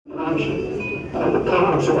oxidation. The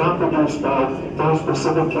colors are produced by those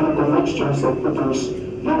specific chemical mixtures that produce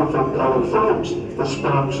uniform colored flames. The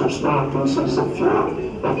sparks are small pieces of fuel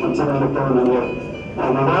that continue to burn in the air.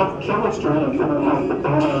 And without chemistry, you couldn't have the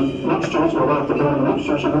burning mixtures. Without the burning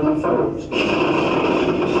mixtures, you wouldn't have flames.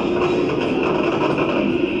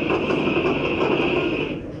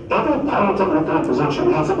 Every polyatomic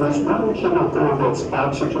composition has at least one chemical that's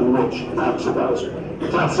oxygen-rich, an oxidizer.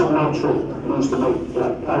 Potassium nitrate used to make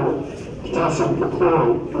black powder. Potassium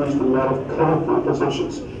perchlorate used in metal color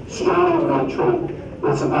compositions. Strontium nitrate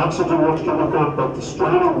is an oxygen-rich chemical, but the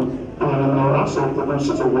strontium being in there also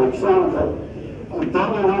produces a weak flame color. And then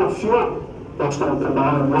you need a fuel that's going to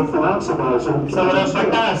combine with the oxidizer. So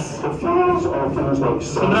potass. The fuels are things like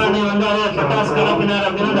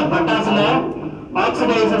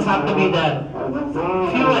oxidizers have to be there.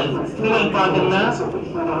 Fuel part in the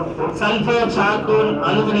sulfur, charcoal,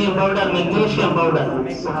 aluminum powder, magnesium powder.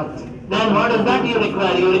 Then what is that you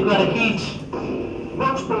require? You require heat.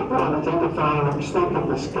 Most people identify a mistake of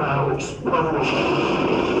the sky exploding.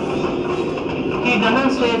 He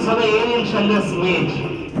demonstrates how the aerial shell is made.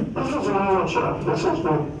 This is an aerial shell. This is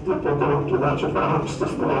what people go to watch a fireworks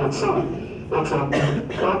display at sea. It's a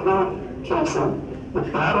cardboard casing. The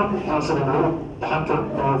bottom has a little packet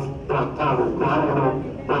of black powder, granular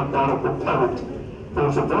black powder propellant.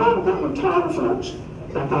 There's a very important time fuse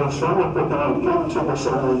that goes from the propellant into the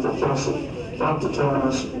center of the casing. That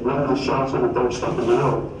determines when the shells are burst up in the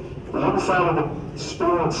air. The inside of the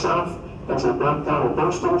sphere itself has a black powder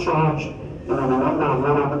bursting charge, and then a number of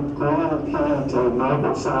little green pink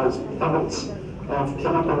marble-sized pellets of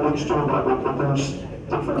chemical mixture that will produce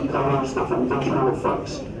different colors, different visual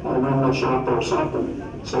effects, and then the shell bursts open.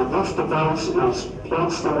 So this device is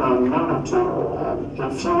placed in a number to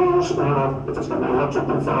diffuse, or if it's going to be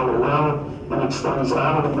electrically fire, allow it, and extends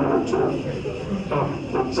out of the middle tube.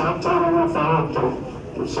 The exact timing of fire,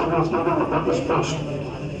 the signals given, the bump is pushed,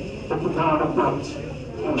 the power of buttons.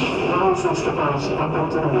 And throws this device up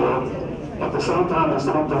into the air. At the same time as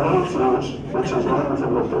the delay fuse, which is running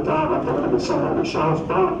from the Puthanampatti up into the center of the shell's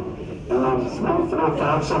burn. And then 3, 4,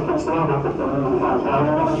 5 seconds later, depending on how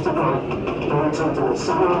you want it to go, goes into the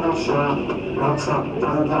center of the shell, lights up,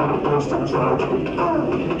 doesn't have a bursting charge, and boom!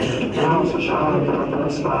 Blows the shell up in the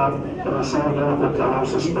sky, and the same chemical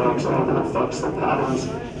colors, the sparks, all the effects, the patterns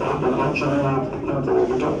that have been engineered into the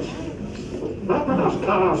device. We produce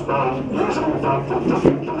colors by using the fact that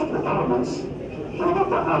different chemical elements heat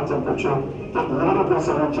at a high temperature, but none of this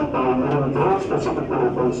energy by emitting very specific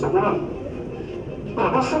wavelengths of light. Well,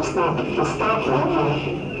 this is the stuff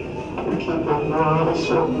we keep it around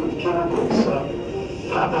certain chemicals,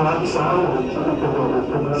 copper oxide and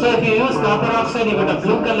chemical. So if you use copper oxide, you get a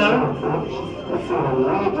blue color. If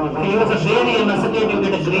you use a barium acetate, you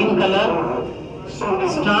get a green color.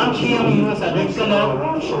 Strontium, you use a red color.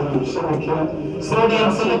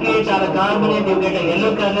 Sodium silicate or a carbonate, you get a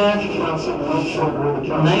yellow color.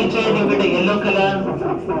 Nitrate, you get a yellow color.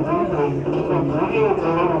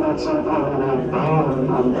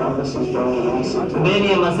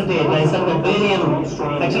 Barium acetate, I said that barium.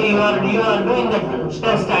 Actually, you are doing the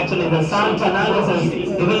test actually, the salt analysis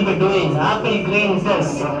you will be doing. Apple green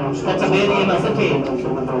test, that's a barium acetate.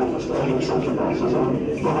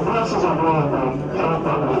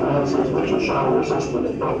 Which are shower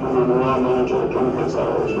resistant, but when you're around energetic chemicals, that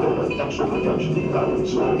always will have extra protection that would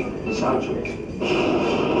serve side checks.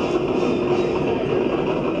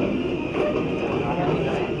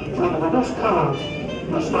 With this color,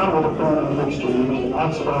 you start with a burning mixture, you need an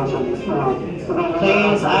oxidizer and fuel. So he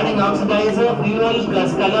is adding oxidizer, fuel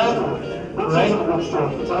plus color, right?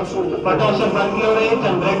 Potassium perchlorate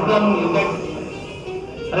and red gum, you get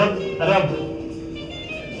red.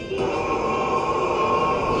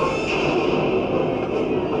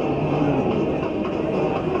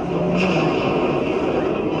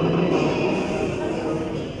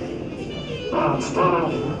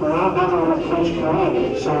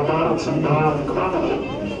 So that's a barium carbonate.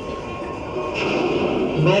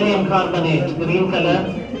 Barium carbonate, green color.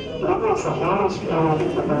 That's the highest power of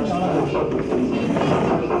the most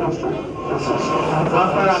chemistry.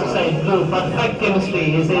 Copper oxide, blue, perfect chemistry.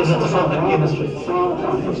 He says it's a perfect chemistry.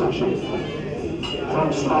 Composition from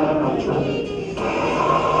strontium nitrate.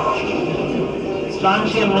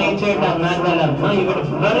 Strontium nitrate and magnelam. No, you get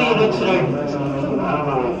very rich red.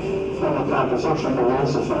 From the composition below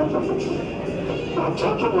the flame temperature. Now,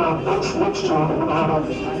 taking out this mixture out of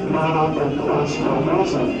and coarse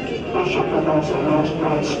magnesium, this should produce a nice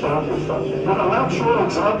bright spark effect. But I'm not sure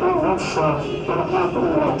exactly what's going to happen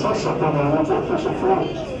when I test it when I enter a piece of fruit.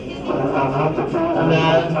 I'll have to feel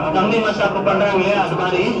and Kambi Masako Pandrangle,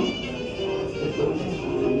 Admari.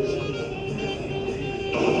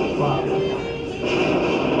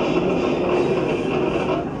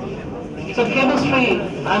 So chemistry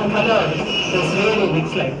and color is really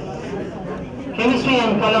next slide. Chemistry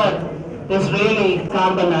and color is really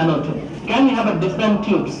carbon nanotube. Can we have a different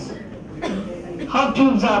tubes? How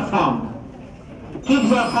tubes are formed?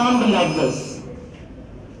 Tubes are formed like this.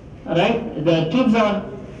 Alright? The tubes are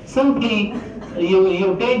simply,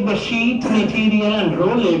 you take the sheet material and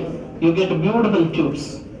roll it, you get beautiful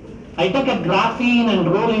tubes. I take a graphene and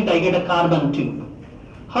roll it, I get a carbon tube.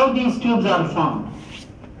 How these tubes are formed?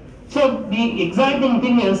 So the exciting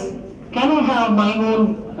thing is, can I have my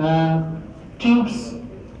own tubes?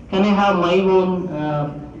 Can I have my own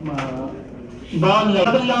ball like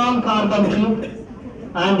a long carbon tube?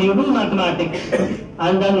 And you do mathematics,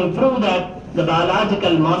 and then you prove that the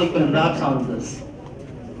biological molecule wraps on this.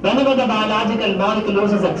 Whenever the biological molecule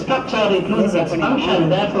loses its structure, it loses its function,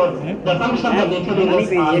 therefore the function of the material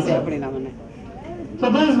is altered. So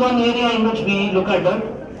this is one area in which we look at it.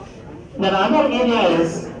 The other area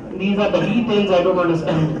is, these are the details I don't want to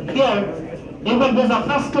spend here. In fact, this is the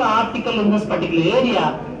first article in this particular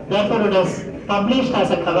area, therefore it is published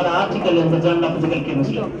as a cover article in the Journal of Physical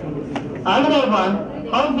Chemistry. Another one,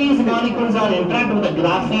 how these molecules are interact with the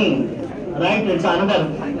graphene, right? It's another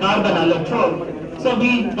carbon electrode. So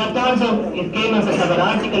that also, it came as a cover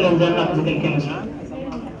article in Journal of Physical Chemistry.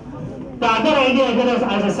 The other idea here is,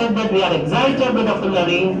 as I said, that we are excited with the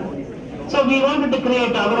fullerene. So we wanted to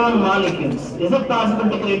create our own molecules. Is it possible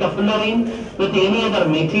to create a fullerene with any other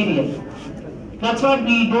material? That's what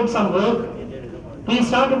we did some work. We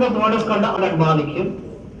started with what is called a solid molecule.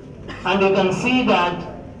 And you can see that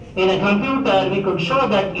in a computer we could show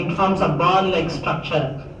that it forms a ball-like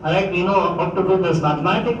structure. Alright, we know how to do this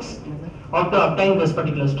mathematics, how to obtain this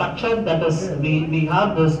particular structure. That is, we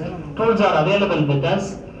have this, tools are available with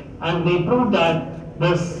us, and we proved that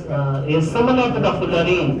this is similar to the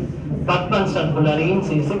fullerene. Buckminster fullerene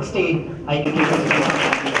C60, I can give it.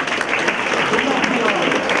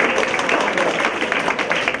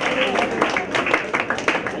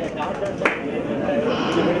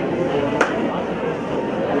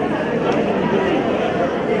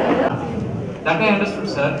 That I understood,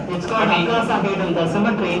 sir. It's called icosahedral. The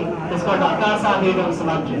symmetry is called icosahedral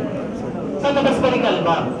symmetry. So that is spherical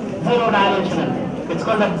bar, zero dimensional. It's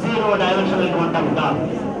called a zero dimensional quantum dot.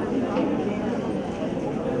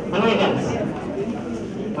 Anything else?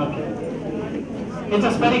 Okay. It's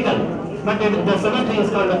a spherical, but the symmetry is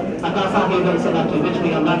called icosahedral symmetry, which we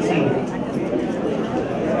have not seen.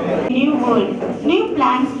 New world, new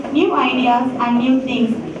plans, new ideas and new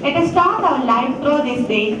things. Let us start our life through this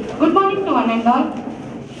day. Good morning to one and all.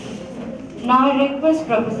 Now I request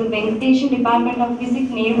Professor Venkatesh, Department of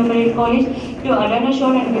Physics, Nehru Memorial College, to adorn a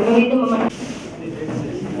show and give away the moment.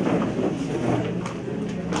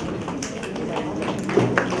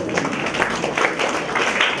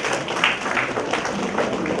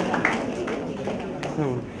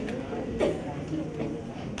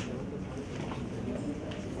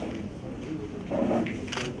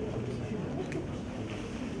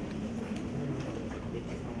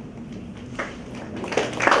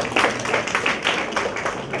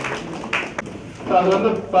 அது வந்து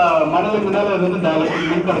மணலுக்கு மேலே அது வந்து dielectric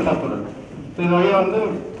link கிடைச்சா போடுது. இது வழியாக வந்து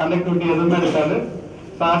கண்டக்டிவிட்டி எதுவுமே இருக்காது.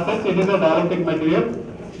 So as such it is a dielectric material.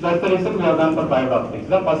 That's the reason we have done for fiber optics.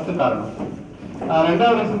 இதுதான் ஃபர்ஸ்ட் காரணம்.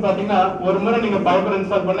 ரெண்டாவது ரீசன் பார்த்தீங்கன்னா, ஒரு முறை நீங்கள் ஃபைபர்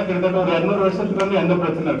இன்ஸ்டால் பண்ண கிட்டத்தட்ட ஒரு 200 வருஷத்துக்கு வந்து எந்த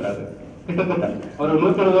பிரச்சனை இருக்காது. கிட்டத்தட்ட ஒரு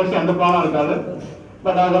 120 வருஷம் எந்த ப்ராப்ளம் இருக்காது.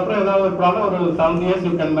 பட் அதுக்கப்புறம் ஏதாவது ஒரு ப்ராப்ளம் ஒரு 70 years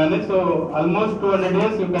you can manage. So almost 200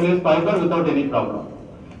 years you can use fiber without any problem.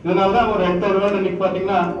 இதனால தான் ஒரு என்டையர் வேர்ல்டு இன்னைக்கு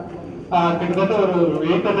பார்த்தீங்கன்னா கிட்டத்தட்ட ஒரு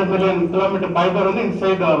 800 million கிலோமீட்டர் ஃபைபர் வந்து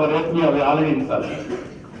inside our earth we already install.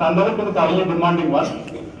 அந்த அளவுக்கு இதுக்கு highly demanding one.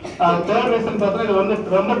 Third reason பார்த்தா இது வந்து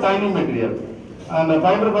ரொம்ப டைனி மெட்டீரியல். அந்த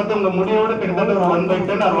ஃபைபர் பார்த்து உங்க முடியோட கிட்டத்தட்ட ஒரு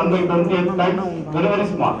 1/10 or 1/28 times very very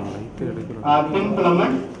small. Thin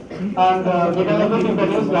filament and because of it you can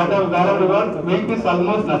use wherever you want. Weight is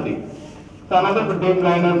almost nothing. So another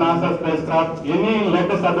Dreamliner, NASA spacecraft, any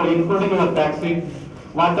latest other including your taxi,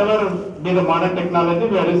 whatever be the modern technology,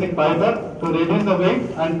 we are using fiber to reduce the weight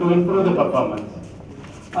and to improve the performance.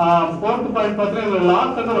 Fourth point பார்த்தீங்கன்னா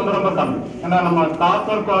loss வந்து ரொம்ப கம்மி. ஏன்னா நம்ம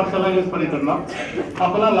copper parts எல்லாம் use பண்ணிட்டு இருந்தோம்.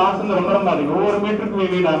 அப்பெல்லாம் லாஸ் வந்து ரொம்ப அதிகம். ஒவ்வொரு மீட்டருக்கு we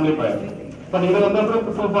need amplifier. பட் இது வந்து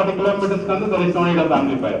 240 கிலோமீட்டர்ஸ்க்கு வந்து there is no need of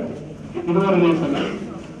amplifier. இது ஒரு ரீசன்.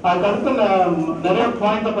 அதுக்கடுத்து நிறைய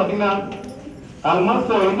பாயிண்ட் பார்த்தீங்கன்னா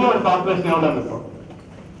ஆல்மோஸ்ட் இந்தியாவோட பாப்புலேஷன் எவ்வளோ இருக்கும்?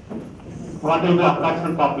 What will be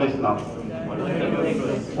approximate population now?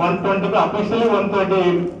 120, officially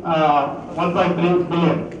 1.3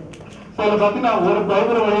 billion. So பார்த்தீங்கன்னா ஒரு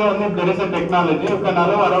ஃபைபர் வழியா வந்து there is a technology you can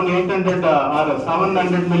allow around 800 or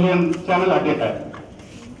 700 million channel at a time.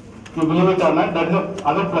 You believe it or not, that is the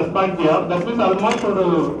other plus point we have. That means almost 60 to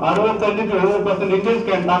 70% Indians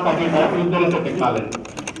can talk at a time if there is a technology.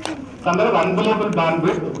 Some are unbelievable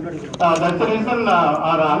bandwidth. That's the reason, or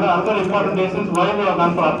other important reasons why we have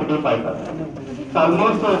gone for optical fiber. So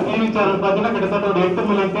almost TV channel, 8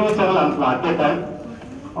 million TV channel at a time.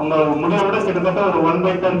 One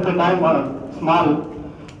by 10 time small.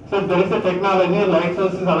 So if there is a technology, light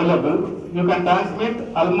source is available, you can transmit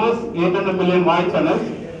almost 800 million voice channels,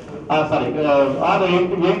 or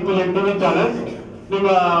 8 million TV channels. The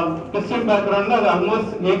Christian background is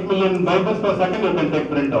almost 8 million bytes per second you can take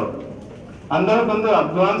print out. And then the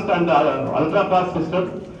advanced and ultra fast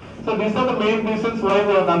system. So these are the main reasons why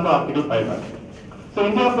we have done for optical fiber. So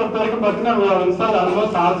India, we have installed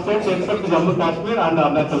almost all states except Jammu Kashmir and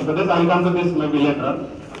Arunachal Pradesh. I will come to this maybe later.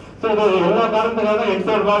 So the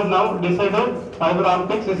entire world now decided fiber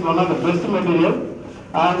optics is one of the best material,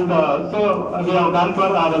 and so we have gone for,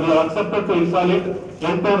 we have accepted to install it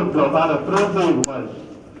entire globe or throughout the world.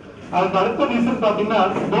 And the reason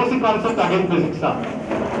basic concept again physics.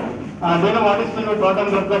 Do you know what is meant by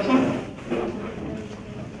proton reflection?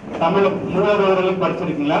 Tamil மூலவர்களுக்கு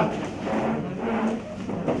படிச்சிருக்கீங்களா?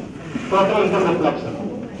 Proton is a reflection.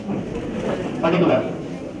 Particular.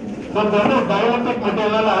 So there is a dielectric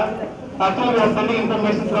material. Actually, we are sending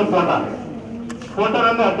information through photon.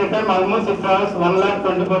 Photon at a time almost it travels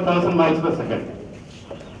 1,24,000 miles per second.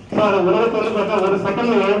 So one second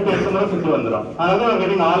we are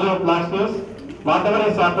getting all your flash news. Whatever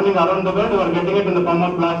is happening around the world, you are getting it in the form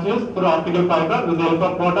of flash news through optical fiber with the help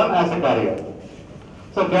of photon as a carrier.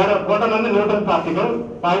 So photon is a neutral particle.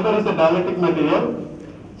 Fiber is a dielectric material.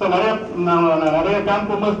 So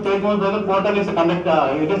photon is a conductor,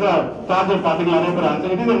 it is a charged particle,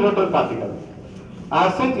 it is a neutral particle. As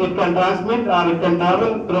such, it can transmit or it can travel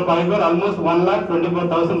through fiber almost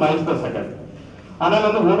 1,24,000 miles per second. And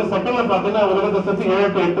one second,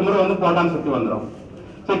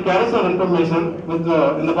 so it carries our information with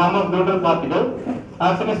in the form of neutral particle.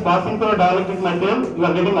 As it is passing through a dielectric material, you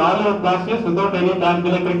are getting all your flashes without any time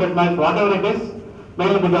delay, cricket match, whatever it is,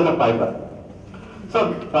 mainly because of fiber. So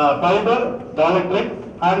fiber, dielectric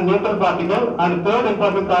and neutral particle, and third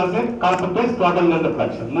important concept is total net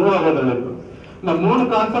reflection. The moon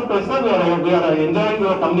concept is we are enjoying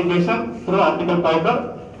your communication through optical fiber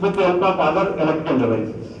with the help of other electrical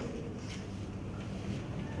devices.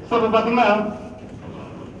 So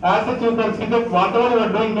as such you can see that whatever you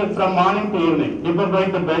are doing from morning to evening, before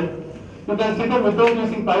going to bed, you can see that without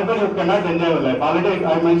using fiber you cannot enjoy your life. Already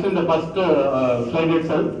I mentioned the first slide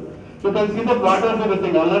itself. You can see that whatever the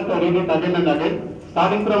thing, I will not read it again and again,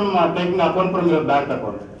 starting from taking account from your bank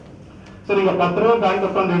account. So you have a bank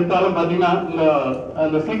account,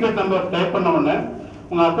 the secret number type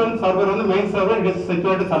account server, main server is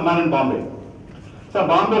situated somewhere in Bombay. So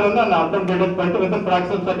Bombay and account data within a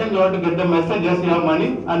fraction of a second, you have to get the message, yes, you have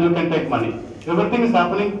money and you can take money. Everything is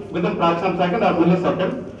happening within a fraction of a second or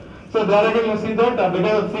millisecond. So there again you see that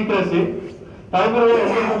because of secrecy, fiber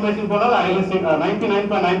information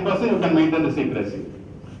 99.9% you can maintain the secrecy.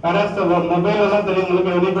 Whereas the mobile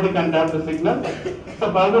anybody can tap the signal.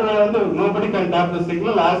 So fiber nobody can tap the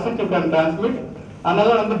signal, as such you can transmit.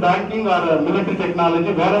 Another on the banking or military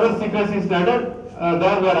technology, wherever secrecy is needed,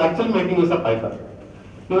 there we are actually making use of fiber.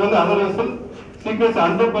 Even the other reason, secrets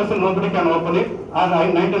 100% nobody can open it, or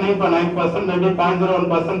 99.9%, maybe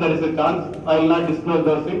 0.01% there is a chance. I will not disclose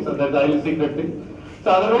those things, so that is a highly secret thing.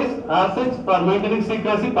 So otherwise, as such, for maintaining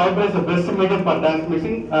secrecy, fiber is the best medium for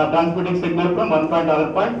transmitting signal from one point to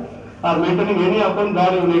other point, or maintaining any account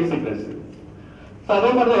where you need secrecy. So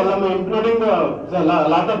including a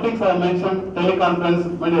lot of things I mentioned, teleconference,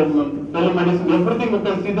 telemedicine, everything you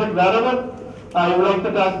can see that wherever you would like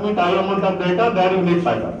to transmit high amount of data, there you need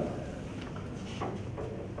fiber.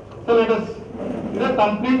 So let us, this is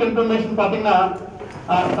complete information starting,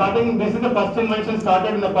 this is the first invention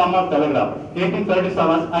started in the form of telegraph,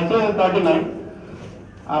 1837, actually 39.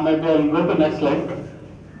 Maybe I will go to next slide.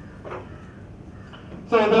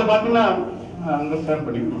 So understand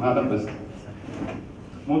another this.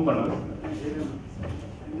 Move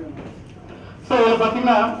So you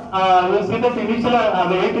see that initially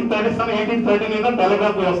the 1837, 1839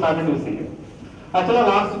 telegraph we have started using it. Actually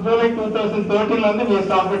last July 2013 we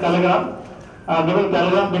stopped the telegraph, given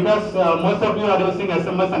telegram because most of you are using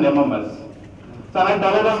SMS and MMS. So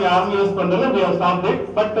telegram we use we have stopped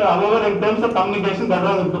it, but however in terms of communication that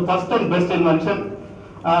was the first and best invention,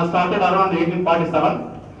 started around 1847.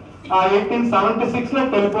 1876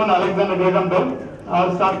 telephone Alexander Graham Bell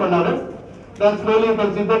start pannaru. Then slowly you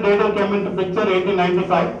can see the data came into picture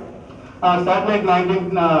 1895, satellite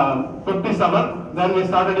 1957, then we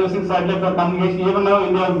started using satellite for communication. Even now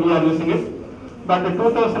India we are using it. But in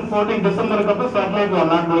 2014 December satellite we are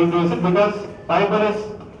not going to use it because fiber is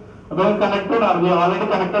well connected, or we have already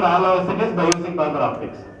connected all our cities by using fiber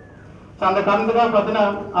optics. So on the current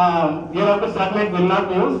year after satellite will not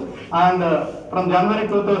be used, and from January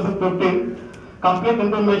 2015 complete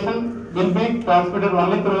information will be transmitted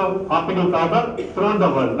only through optical fiber throughout the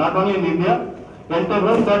world, not only in India. Entire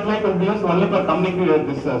world satellite will be used only for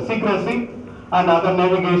communication, secrecy and other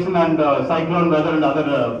navigation and cyclone weather and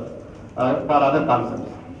other for other concepts.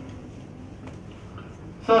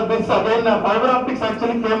 So this again fiber optics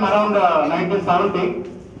actually came around 1970.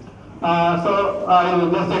 So I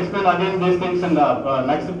will just explain again these things in the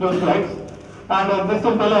next few slides. And this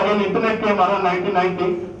will tell again internet came around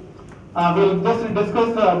 1990. We'll just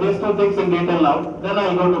discuss these two things in detail now. Then I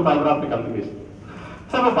will go to fiber optic communication.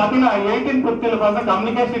 So 1850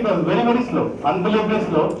 communication was very slow, unbelievably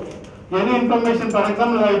slow. Any information, for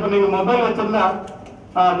example, if you mobile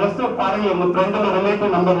just foreign friend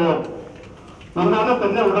relative number you can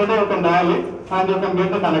dial it and you can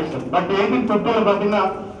get the connection. But 1850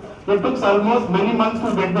 it took almost many months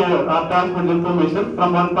to get the transmit information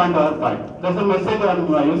from one point to other point. There's a message I am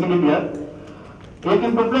using it here.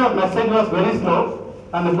 1850 message was very slow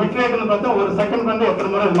and the bit rate one second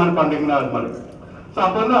so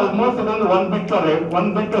almost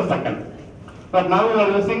 1 bit per second. But now we are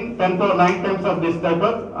using 10 power 9 times of this type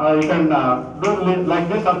of, you can do like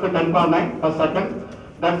this up to 10 power 9 per second.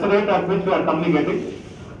 That's the rate at which we are communicating.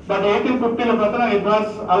 But 1850 it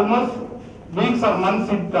was almost weeks or months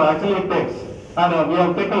actually it takes. And we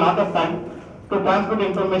have taken a lot of time to transmit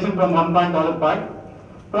information from one point to other point.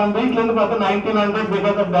 From week to 1900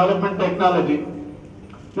 because of development technology.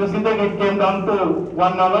 You see that it came down to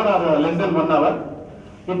 1 hour or less than 1 hour.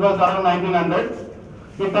 It was around 1900.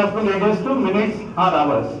 It has been reduced to minutes or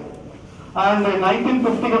hours. And in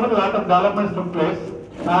 1950, a lot of developments took place.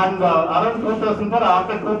 And around 2004,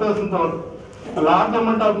 after 2004, a large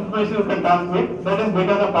amount of information you can transmit. That is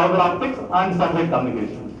because of fiber optics and satellite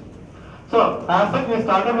communications. So, as such, we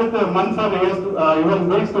started with months or years, even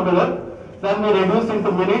weeks together. Then we reduced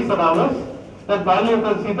into minutes or hours. Then finally, you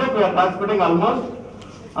can see that we are transmitting almost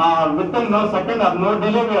within no second or no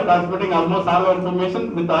delay, we are transmitting almost all our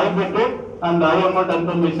information with high bit rate and high amount of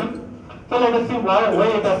information. So let us see why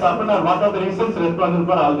it has happened or what are the reasons responsible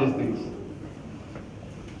for all these things.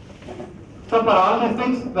 So for all these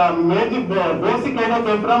things, the major basic idea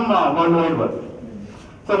came from World Wide Web.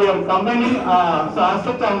 So we are combining, so as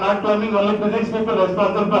such I am not claiming only physics people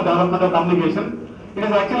responsible for development of communication. It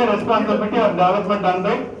is actually responsibility of development done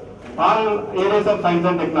by all areas of science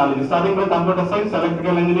and technology, starting with computer science,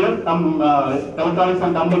 electrical engineer, electronics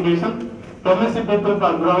and communication, chemistry people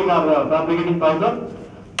for growing or fabricating fiber,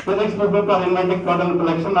 physics people for inventing photon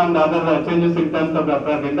collection and other changes in terms of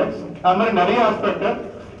Doppler index. In every aspect,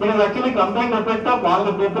 it is actually combined effect of all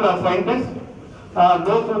the people are scientists,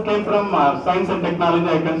 those who came from science and technology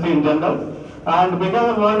I can say in general. And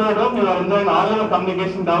because of World Wide Web, we are enjoying all our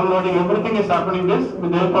communication, downloading, everything is happening this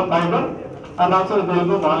with the help of fiber and also with the help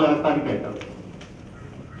of all electronic items.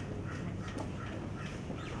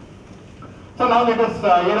 So now let us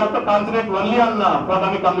hereafter concentrate only on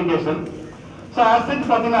photonic communication. So as such,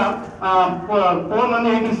 for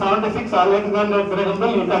 1876, Alexander Graham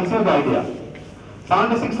Bell, you can see the idea.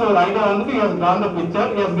 76 idea, he has drawn the picture,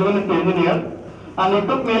 he has given it to engineer, and it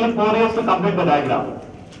took nearly 4 years to complete the diagram.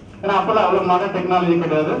 And after our modern technology, he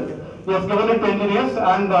has given it to engineers,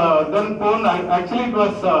 and then phone, actually it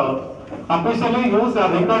was officially used,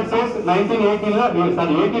 record says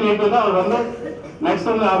 1880, next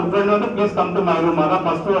one our friend please come to my room,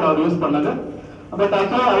 first word our use pannadu. But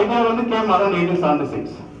actually idea came around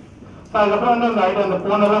 1876. So I got the idea and the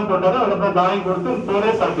phone drawing 4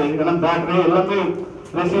 years after battery,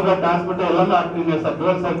 receiver, transmitter, acting as a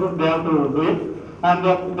dual circuit, they have to do it. And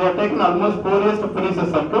they have taken almost 4 years to finish the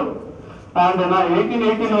circuit. And in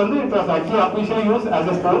 1818 it was actually officially used as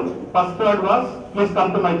a phone. First word was, please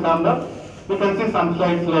come to my chamber. You can see some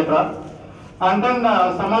slides later. And then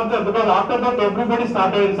some of the, because after that everybody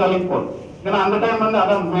started installing phone. Then at the time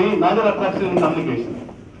other major attraction in communication.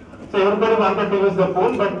 So everybody wanted to use the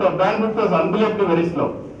phone, but the bandwidth was unbelievably very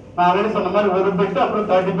slow. Already some 1 bit, after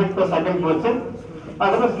 30 bit per second was it.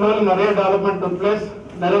 Slowly development took place.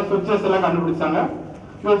 Switches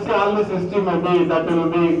you will see all this history maybe that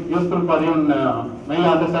will be useful for you in mainly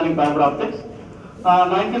understanding fiber optics.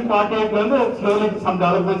 1948 slowly some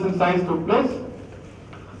developments in science took place.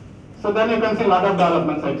 So then you can see a lot of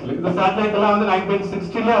developments actually. The satellite in the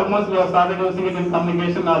 1960 almost we have started using it in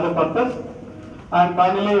communication other purpose. And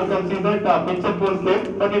finally you can see that picture phone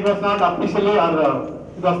came, but it was not officially or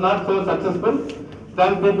it was not so successful.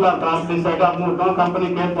 Then people are decided, no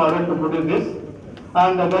company came forward to produce this.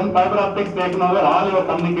 And then fiber optics taken over all your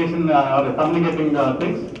communication or communicating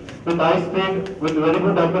things with high speed, with very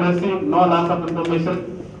good accuracy, no loss of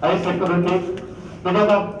information, high security. Because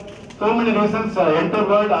of so many reasons, entire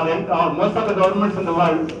world or most of the governments in the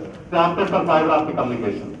world, they opted for fiber optic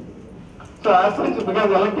communication. So as such,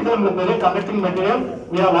 because electrical is a very conducting material,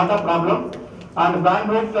 we have a lot of problem. And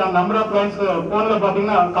bandwidth and number of lines, phone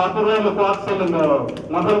copper wire, coaxial and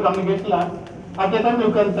mobile communication. At the time,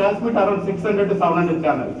 you can transmit around 600 to 700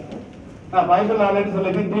 channels. Fiber already is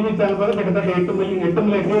like TV channel, but 8 million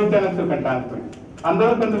TV channels you can transmit. And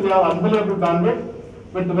then we have unbelievable bandwidth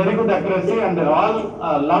with very good accuracy, and all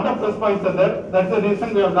lot of plus points are there. That's the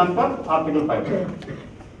reason we have gone for optical fiber.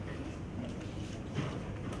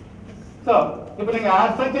 So, if you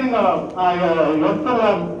are searching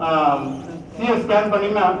see a scan,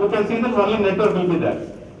 you can see that only network will be there.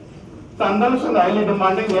 So, under highly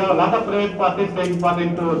demanding, we have a lot of private parties taking part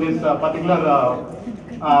into this particular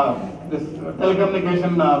this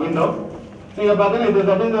telecommunication window. So,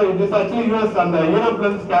 it is actually US and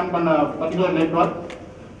Europe scan on a particular network.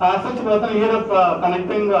 As such, Europe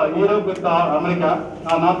connecting Europe with America,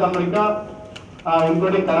 North America,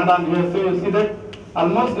 including Canada and USA, you see that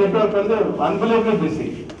almost network is unbelievably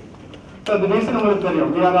busy. So the reason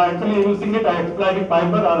we are actually using it, exploiting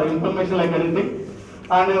fiber or information like anything.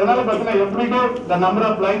 And every day the number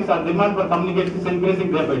of lines or demand for communication is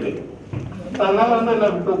increasing day by day. So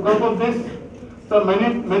to cope with this, so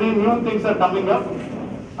many new things are coming up.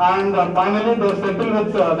 And finally they settle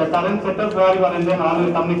with the current setup where you are enjoying all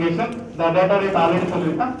the communication. The data rate already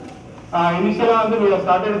initially we have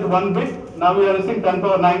started with 1 bit, now we are using 10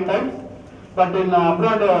 power 9 times. But in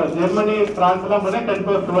abroad, Germany, France, 10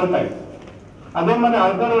 power 12 times. And then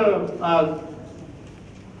other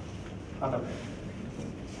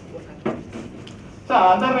so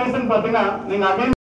other reason again